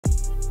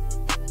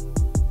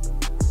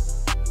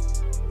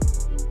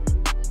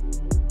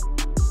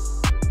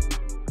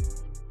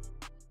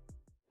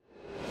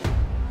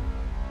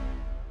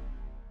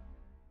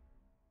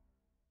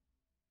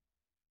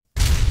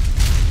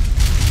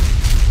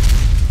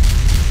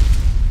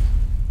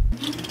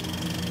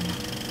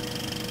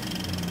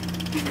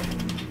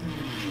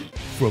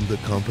From the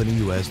company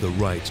who has the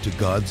rights to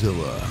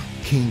Godzilla,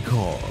 King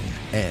Kong,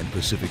 and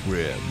Pacific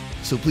Rim.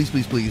 So please,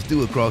 please, please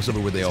do a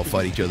crossover where they all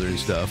fight each other and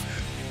stuff.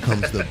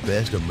 Comes the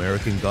best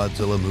American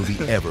Godzilla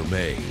movie ever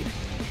made.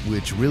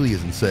 Which really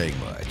isn't saying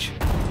much.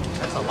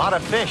 That's a lot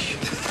of fish.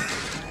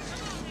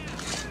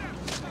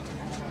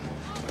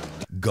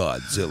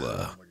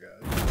 Godzilla.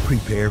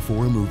 Prepare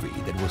for a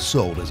movie that was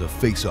sold as a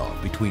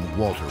face-off between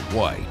Walter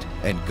White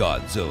and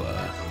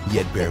Godzilla,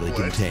 yet barely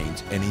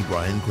contains any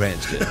Bryan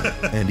Cranston,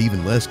 and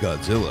even less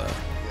Godzilla.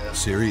 Yeah.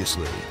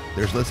 Seriously,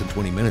 there's less than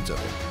 20 minutes of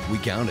it. We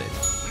counted.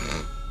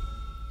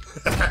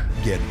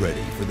 Get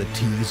ready for the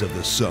tease of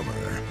the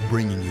summer,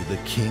 bringing you the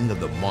king of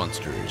the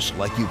monsters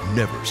like you've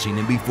never seen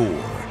him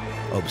before.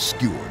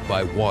 Obscured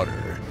by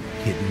water,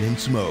 hidden in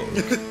smoke,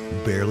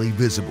 barely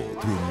visible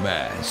through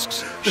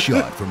masks,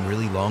 shot from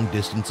really long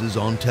distances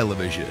on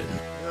television,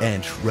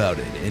 and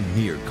shrouded in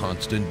near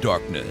constant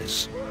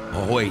darkness.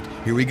 Oh wait,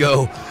 here we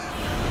go.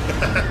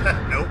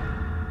 Nope.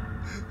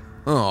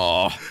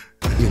 Aww.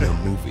 In a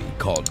movie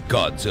called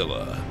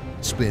Godzilla,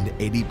 spend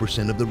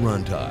 80% of the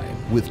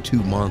runtime with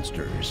two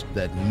monsters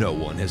that no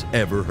one has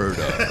ever heard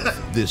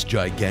of. This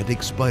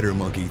gigantic spider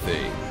monkey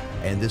thing,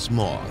 and this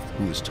moth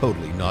who is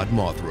totally not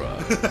Mothra.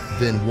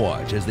 Then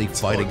watch as they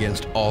fight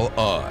against all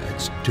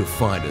odds to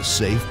find a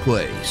safe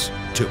place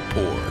to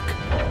pork.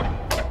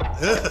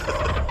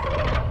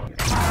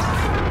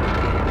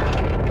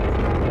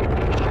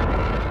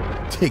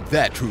 Take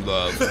that, true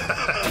love.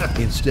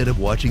 Instead of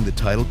watching the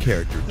title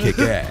character kick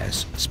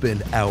ass,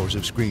 spend hours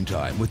of screen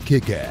time with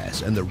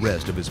Kick-Ass and the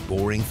rest of his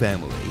boring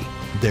family.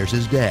 There's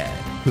his dad,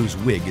 whose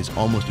wig is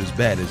almost as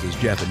bad as his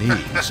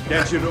Japanese.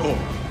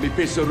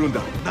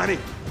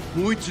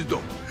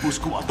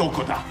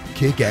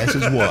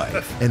 Kick-Ass's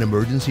wife, an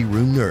emergency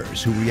room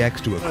nurse who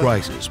reacts to a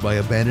crisis by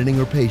abandoning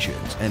her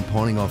patients and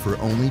pawning off her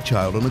only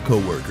child on a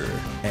coworker.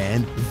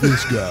 And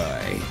this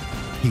guy.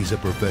 He's a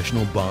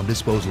professional bomb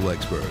disposal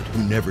expert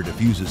who never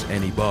defuses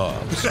any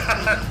bombs.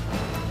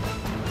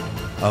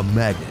 A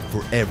magnet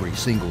for every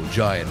single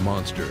giant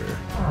monster.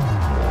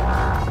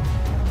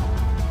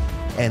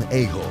 An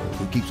a-hole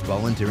who keeps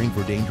volunteering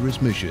for dangerous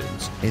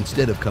missions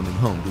instead of coming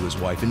home to his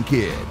wife and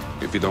kid.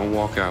 If you don't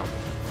walk out,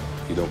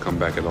 you don't come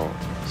back at all.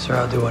 Sir,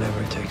 I'll do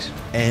whatever it takes.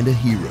 And a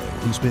hero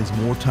who spends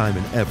more time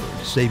and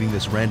effort saving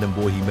this random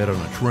boy he met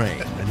on a train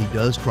than he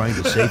does trying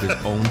to save his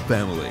own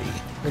family.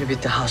 I'm gonna be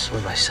at the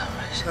hospital by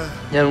sunrise.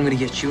 Then I'm gonna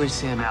get you and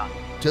Sam out.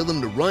 Tell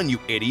them to run,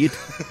 you idiot.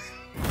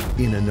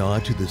 In a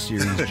nod to the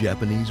series'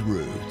 Japanese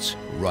roots,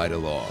 ride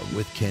along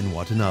with Ken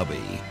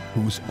Watanabe,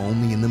 who's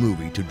only in the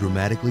movie to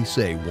dramatically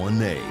say one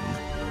name.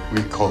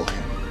 We call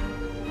him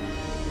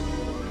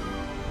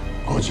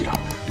Godzilla.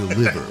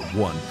 Deliver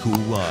one cool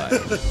line.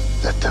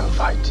 Let them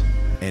fight.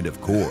 And of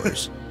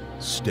course,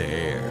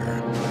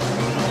 stare.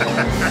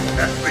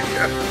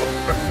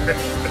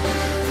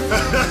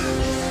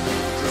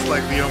 Just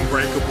like the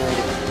Unbreakable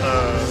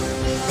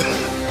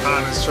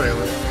Honest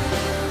trailer.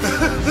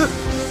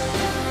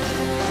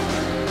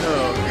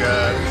 Oh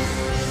God.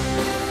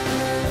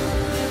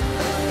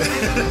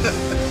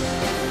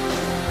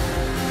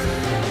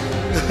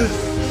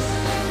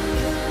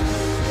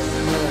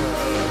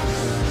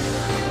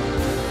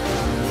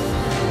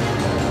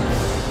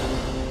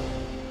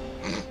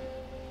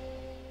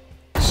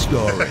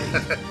 Starring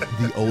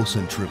the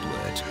Olsen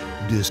triplet,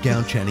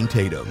 Discount Channing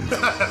Tatum,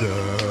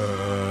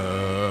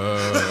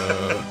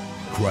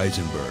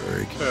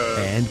 Kreisenberg,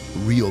 and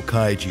real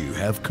kaiju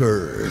have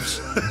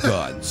curves.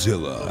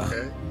 Godzilla,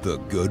 okay. The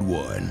good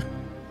one.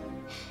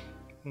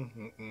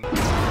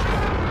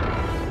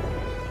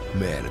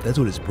 Man, if that's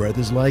what his breath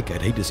is like,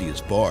 I'd hate to see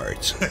his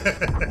farts.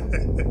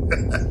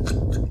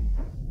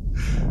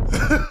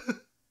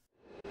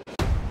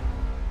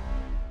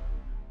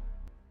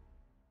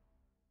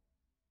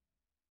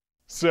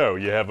 So,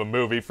 you have a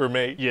movie for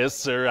me? Yes,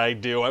 sir, I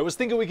do. I was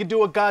thinking we could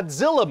do a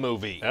Godzilla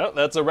movie. Oh,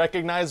 that's a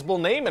recognizable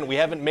name, and we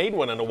haven't made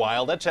one in a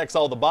while. That checks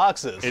all the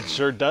boxes. It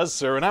sure does,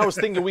 sir, and I was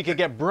thinking we could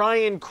get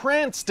Bryan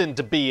Cranston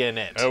to be in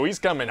it. Oh, he's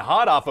coming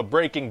hot off of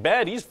Breaking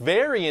Bad. He's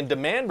very in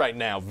demand right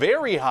now.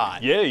 Very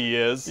hot. Yeah, he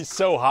is. He's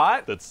so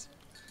hot.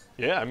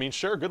 Yeah, I mean,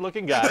 sure,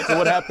 good-looking guy. So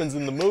what happens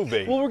in the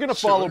movie? Well, we're gonna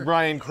follow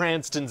Bryan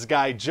Cranston's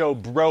guy, Joe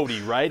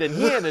Brody, right? And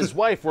he and his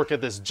wife work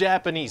at this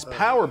Japanese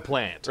power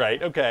plant.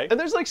 Right, okay. And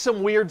there's like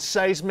some weird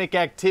seismic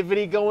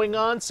activity going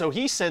on, so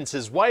he sends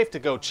his wife to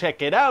go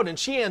check it out, and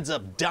she ends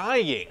up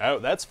dying. Oh,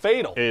 that's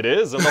fatal. It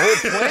is, and the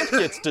whole plant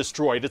gets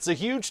destroyed. It's a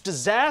huge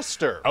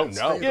disaster. Oh,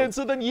 no. Yeah, and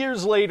so then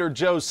years later,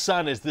 Joe's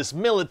son is this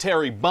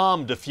military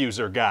bomb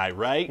diffuser guy,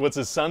 right? What's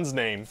his son's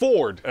name?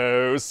 Ford.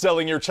 Oh,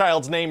 selling your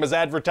child's name as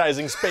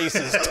advertising space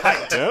is tight.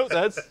 fight. No,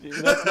 that's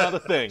not a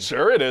thing.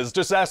 Sure it is.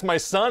 Just ask my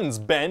sons,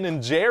 Ben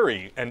and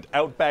Jerry, and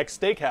Outback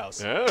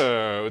Steakhouse.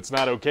 Oh, it's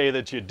not okay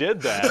that you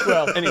did that.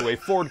 Well, anyway,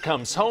 Ford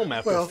comes home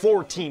after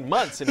 14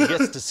 months and he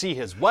gets to see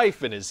his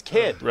wife and his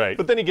kid. Right.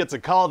 But then he gets a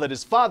call that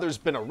his father's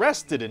been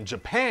arrested in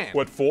Japan.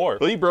 What for?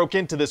 Well, he broke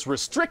into this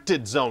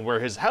restricted zone where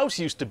his house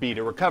used to be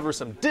to recover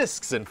some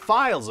discs and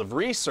files of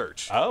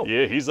research. Oh.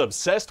 Yeah, he's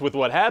obsessed with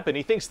what happened.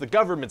 He thinks the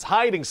government's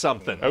hiding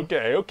something.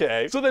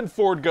 Okay. So then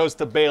Ford goes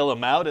to bail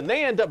him out and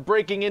they end up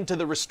breaking into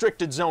the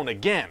restricted zone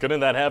again. Couldn't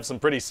that have some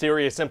pretty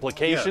serious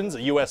implications?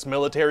 A U.S.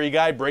 military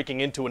guy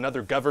breaking into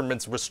another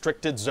government's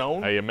restricted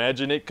zone? I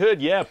imagine it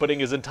could, yeah, putting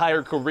his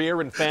entire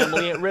career and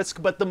family at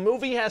risk, but the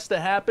movie has to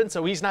happen,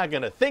 so he's not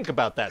gonna think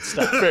about that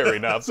stuff. Fair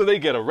enough. So they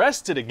get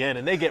arrested again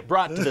and they get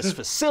brought to this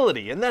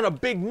facility, and then a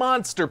big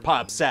monster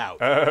pops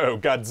out. Oh,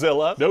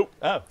 Godzilla? Nope.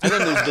 Oh. And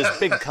then there's this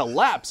big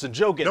collapse and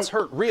Joe gets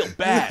hurt real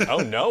bad. Oh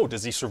no,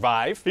 does he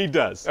survive? He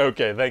does.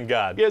 Okay, thank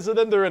God. Yeah, so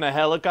then they're in a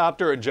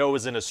helicopter and Joe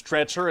is in a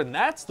stretcher, and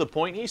that's the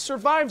point he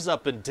survives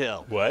up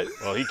until. What?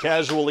 Well, he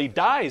casually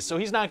dies, so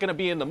he's not gonna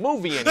be in the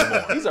movie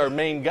anymore. He's our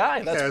main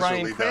guy. That's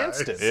Bryan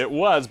Cranston. It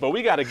was, but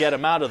we gotta get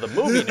him out of the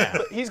movie now.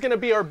 But he's gonna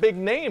be our big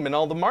name in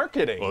all the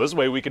marketing. Well, this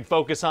way we can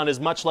focus on his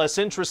much less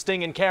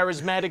interesting and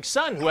charismatic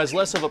son, who has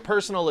less of a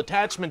personal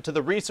attachment to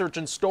the research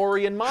and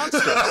story and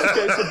monsters.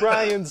 Okay, so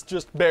Brian's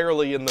just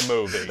barely in the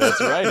movie.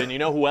 That's right, and you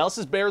know who else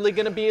is barely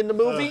gonna be in the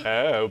movie?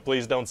 Oh,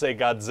 please don't say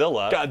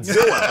Godzilla.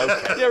 Godzilla,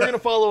 okay. Yeah, we're gonna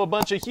follow a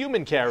bunch of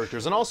human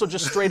characters and also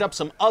just straight up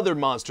some other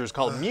monsters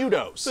called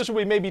Mutos. So should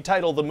we maybe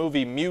title the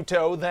movie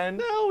Muto then?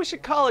 No, we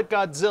should call it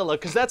Godzilla,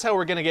 because that's how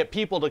we're gonna get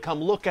people to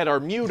come look at our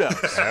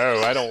Mutos.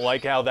 Oh, I don't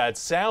like how that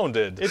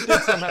sounded. It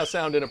did somehow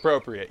sound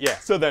inappropriate, yeah.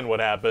 So then what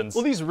happens?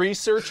 Well, these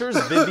researchers,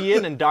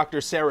 Vivian and Dr.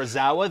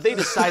 Sarazawa, they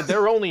decide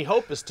their only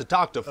hope is to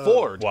talk to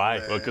Ford. Why?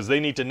 Well, because they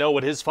need to know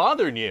what his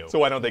father knew. So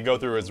why don't they go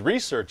through his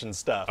research and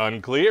stuff?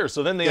 Unclear.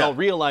 So then they all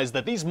realize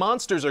that these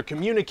monsters are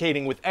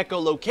communicating with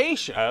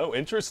echolocation. Oh,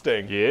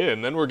 interesting. Yeah,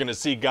 and then we're gonna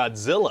see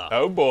Godzilla.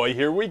 Oh boy,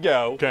 here we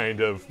go.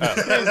 Kind of.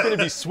 He's gonna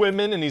be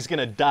swimming and he's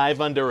gonna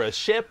dive under a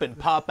ship and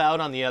pop out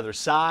on the other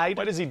side.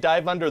 Why does he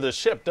dive under the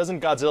ship?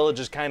 Doesn't Godzilla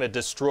just kind of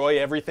destroy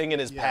everything in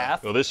his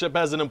path? Well, this ship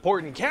has an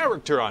important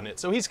character on it,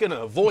 so he's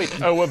gonna avoid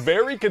it. Oh, a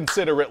very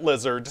considerate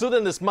lizard. So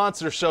then this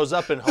monster shows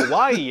up in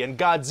Hawaii and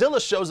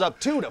Godzilla shows up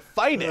too to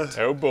fight it.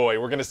 Oh boy,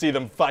 we're gonna see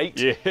them fight?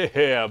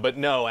 Yeah, but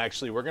no,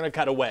 actually, we're gonna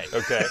cut away.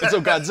 Okay. And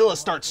so Godzilla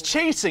starts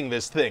chasing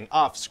this thing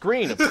off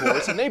screen, of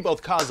course, and they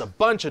both cause a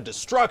bunch of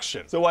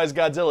destruction. So why is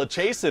Godzilla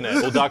chasing it?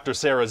 Well, Dr.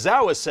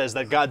 Sarazawa says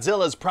that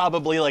Godzilla's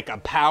probably like a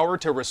power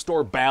to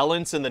restore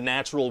balance in the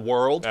natural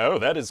world. Oh,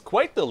 that is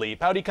quite the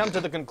leap. How'd he come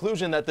to the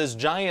conclusion that this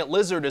giant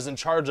lizard is in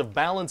charge of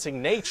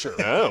balancing nature?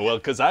 Oh, well,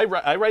 because I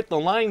write the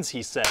lines,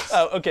 he says.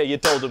 Oh, okay, you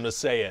told him to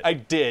say it. I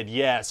did,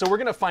 yeah. So we're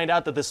gonna find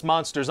out that this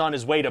monster's on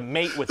his way to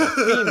mate with a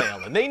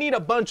female, and they need a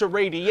bunch of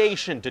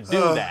radiation to do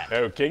that.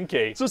 Oh,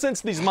 kinky. So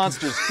since these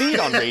monsters feed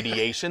on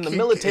radiation, the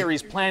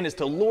military's plan is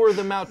to lure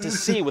them out to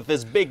sea with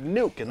this big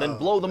nuke and then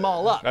blow them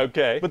all up.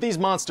 Okay. But these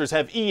monsters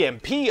have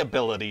EMP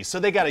abilities, so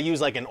they gotta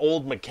use like an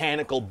old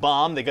mechanical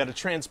bomb. They gotta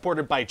transport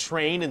it by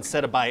train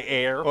instead of by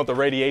air. Won't the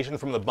radiation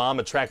from the bomb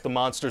attract the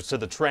monsters to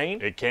the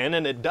train? It can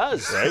and it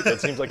does, right?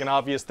 That seems like an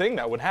obvious thing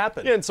that would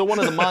happen. Yeah, and so one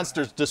of the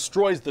monsters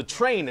destroys the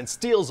train and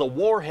steals a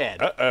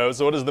warhead. Uh-oh,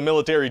 so what does the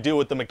military do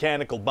with the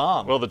mechanical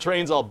bomb? Well, the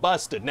train's all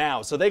busted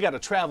now, so they gotta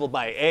travel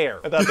by air.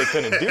 I thought they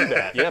couldn't do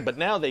that. Yeah, but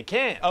now they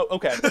can. Oh,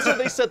 okay. So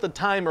they set the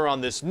timer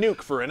on this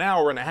nuke for an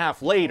hour and a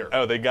half later.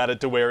 Oh, they got it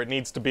to where it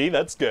needs to be?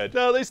 That's good.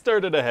 No, they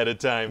started ahead of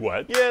time.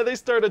 What? Yeah, they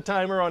start a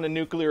timer on a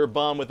nuclear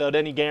bomb without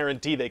any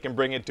guarantee they can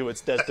bring it to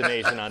its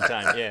destination on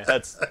time. Yeah,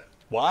 that's...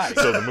 Why?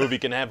 So the movie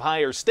can have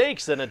higher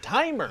stakes than a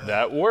timer.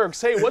 That works.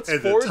 Hey, what's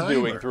Ford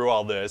doing through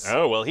all this?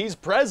 Oh, well, he's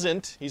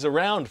present. He's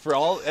around for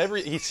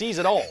he sees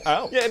it all.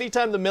 Oh. Yeah,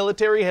 anytime the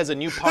military has a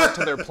new part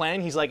to their plan,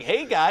 he's like,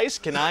 hey guys,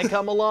 can I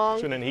come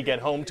along? Shouldn't he get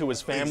home to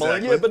his family?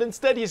 Exactly. Yeah, but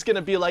instead he's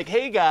gonna be like,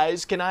 hey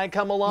guys, can I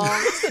come along?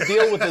 What's the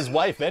deal with his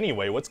wife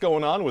anyway? What's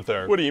going on with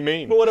her? What do you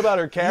mean? Well, what about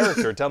her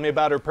character? Tell me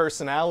about her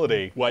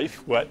personality.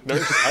 Wife? What?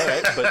 Nurse? All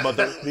right, but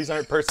mother. These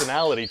aren't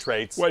personality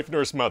traits. Wife,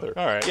 nurse, mother.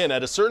 All right. Yeah, and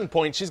at a certain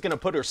point, she's gonna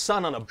put her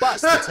son on a bus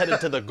that's headed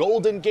to the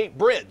Golden Gate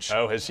Bridge.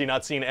 Oh, has she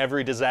not seen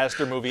every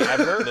disaster movie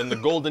ever? Then the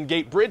Golden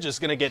Gate Bridge is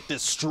gonna get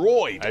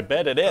destroyed. I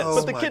bet it is.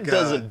 But the kid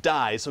doesn't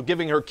die, so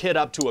giving her kid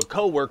up to a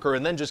coworker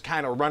and then just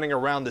kind of running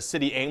around the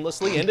city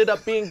aimlessly ended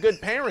up being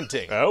good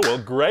parenting. Oh, well,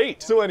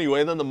 great. So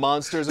anyway, then the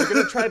monsters are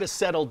gonna try to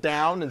settle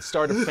down and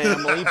start a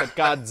family, but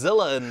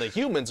Godzilla and the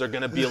humans are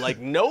gonna be like,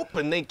 nope,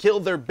 and they kill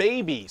their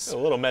babies. A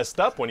little messed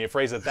up when you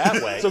phrase it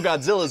that way. So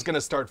Godzilla's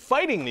gonna start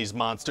fighting these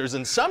monsters,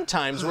 and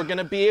sometimes we're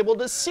gonna be able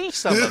to see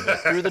some of it.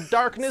 through the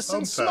darkness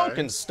and Sometimes.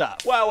 smoking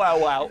stuff. Wow, wow,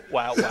 wow,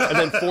 wow, wow. And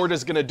then Ford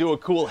is gonna do a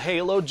cool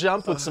halo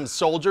jump with some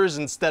soldiers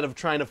instead of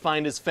trying to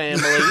find his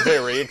family.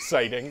 Very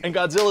exciting. And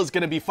Godzilla's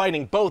gonna be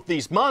fighting both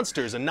these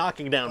monsters and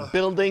knocking down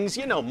buildings,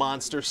 you know,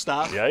 monster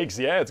stuff. Yikes,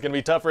 yeah, it's gonna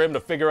be tough for him to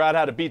figure out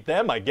how to beat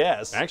them, I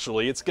guess.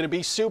 Actually, it's gonna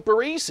be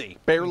super easy.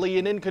 Barely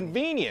an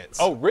inconvenience.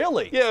 Oh,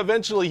 really? Yeah,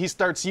 eventually he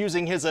starts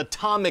using his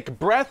atomic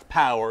breath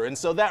power, and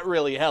so that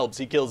really helps.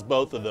 He kills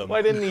both of them.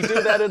 Why didn't he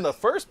do that in the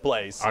first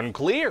place?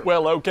 Unclear.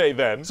 Well, okay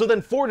then. So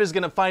then Ford is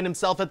gonna find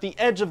himself at the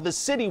edge of the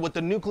city with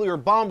the nuclear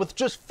bomb with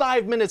just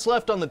 5 minutes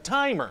left on the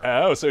timer.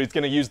 Oh, so he's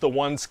gonna use the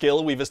one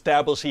skill we've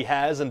established he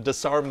has and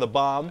disarm the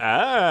bomb?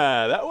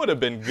 Ah, that would have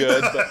been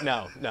good, but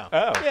no.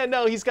 Oh. Yeah,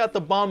 no, he's got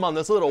the bomb on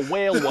this little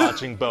whale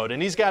watching boat,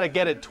 and he's gotta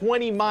get it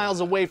 20 miles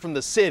away from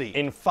the city.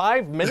 In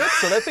 5 minutes?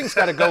 So that thing's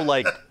gotta go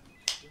like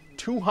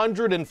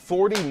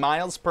 240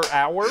 miles per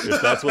hour?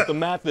 If that's what the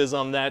math is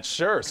on that,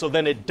 sure. So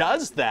then it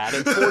does that,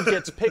 and Ford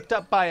gets picked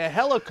up by a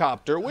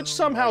helicopter, which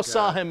somehow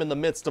saw him in the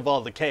midst of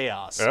all the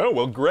chaos. Oh,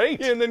 well,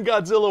 great. And then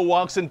Godzilla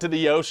walks into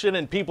the ocean,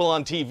 and people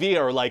on TV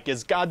are like,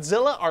 is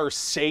Godzilla our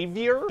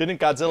savior? Didn't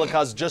Godzilla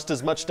cause just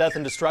as much death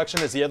and destruction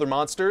as the other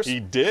monsters?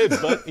 He did,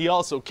 but he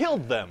also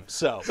killed them,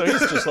 so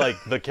he's just like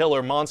the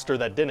killer monster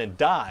that didn't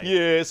die.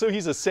 Yeah, so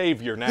he's a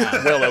savior now.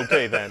 Well,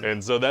 okay then.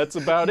 And so that's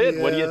about it.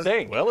 What do you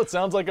think? Well, it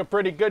sounds like a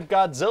pretty good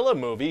Godzilla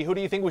movie. Who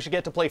do you think we should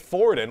get to play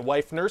Ford and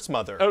wife nurse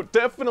mother? Oh,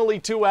 definitely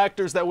two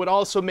actors that would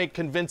also make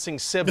convincing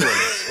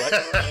siblings, right?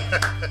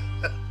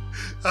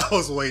 I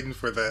was waiting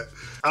for that.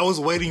 I was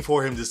waiting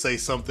for him to say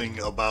something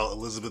about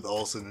Elizabeth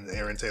Olsen and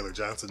Aaron Taylor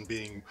Johnson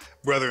being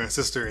brother and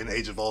sister in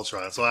Age of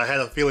Ultron. So I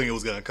had a feeling it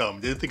was going to come.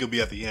 Didn't think it would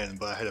be at the end,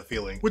 but I had a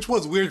feeling. Which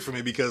was weird for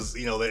me because,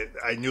 you know,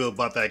 I knew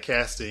about that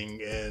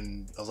casting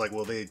and I was like,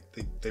 well,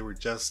 they were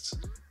just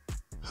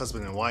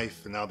husband and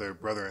wife, and now they're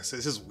brother and sister.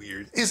 It's just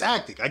weird. It's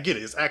acting. I get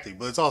it. It's acting,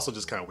 but it's also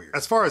just kind of weird.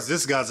 As far as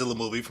this Godzilla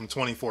movie from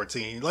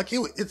 2014, like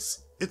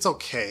it's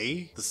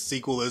okay. The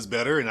sequel is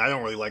better, and I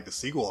don't really like the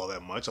sequel all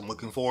that much. I'm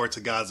looking forward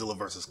to Godzilla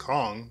vs.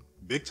 Kong,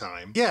 big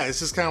time. Yeah, it's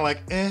just kind of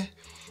like, eh.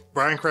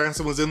 Bryan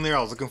Cranston was in there.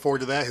 I was looking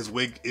forward to that. His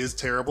wig is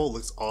terrible,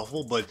 looks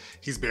awful, but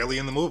he's barely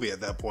in the movie at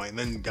that point. And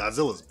then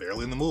Godzilla's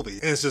barely in the movie.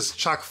 And it's just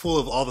chock full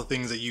of all the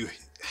things that you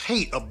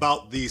hate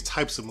about these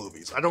types of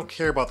movies. I don't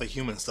care about the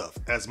human stuff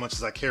as much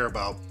as I care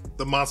about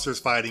the monsters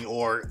fighting,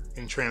 or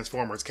in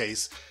Transformers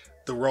case,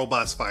 the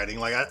robots fighting.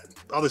 Like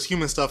all this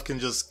human stuff can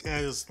just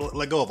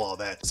let go of all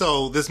that.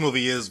 So this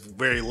movie is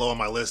very low on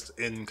my list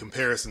in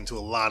comparison to a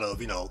lot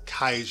of, you know,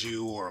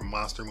 kaiju or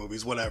monster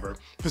movies, whatever.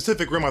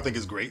 Pacific Rim I think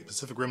is great.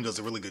 Pacific Rim does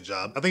a really good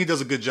job. I think it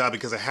does a good job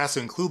because it has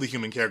to include the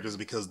human characters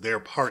because they're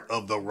part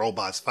of the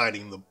robots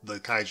fighting the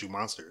kaiju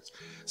monsters.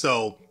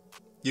 So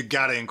you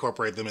gotta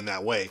incorporate them in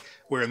that way.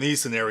 Where in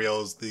these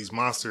scenarios, these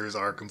monsters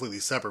are completely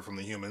separate from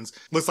the humans.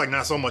 Looks like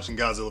not so much in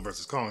Godzilla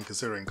vs. Kong,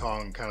 considering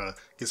Kong kind of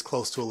gets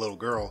close to a little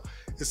girl.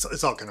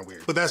 It's all kind of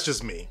weird. But that's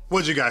just me.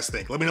 What'd you guys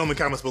think? Let me know in the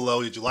comments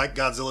below. Did you like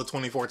Godzilla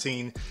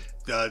 2014?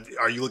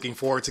 Are you looking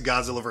forward to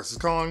Godzilla vs.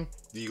 Kong?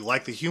 Do you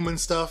like the human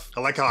stuff?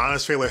 I like how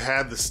Honest Trailer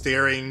had the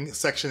staring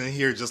section in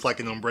here just like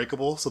in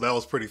Unbreakable, so that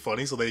was pretty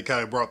funny. So they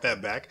kind of brought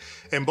that back,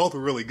 and both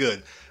were really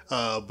good.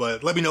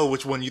 But let me know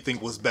which one you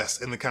think was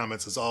best in the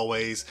comments as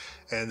always,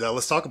 and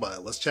let's talk about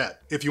it. Let's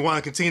chat. If you want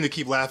to continue to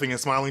keep laughing and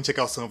smiling, check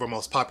out some of our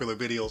most popular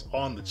videos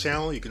on the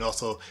channel. You can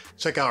also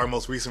check out our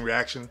most recent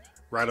reaction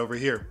right over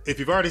here. If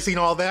you've already seen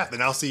all that,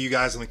 then I'll see you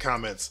guys in the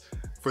comments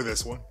for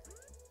this one.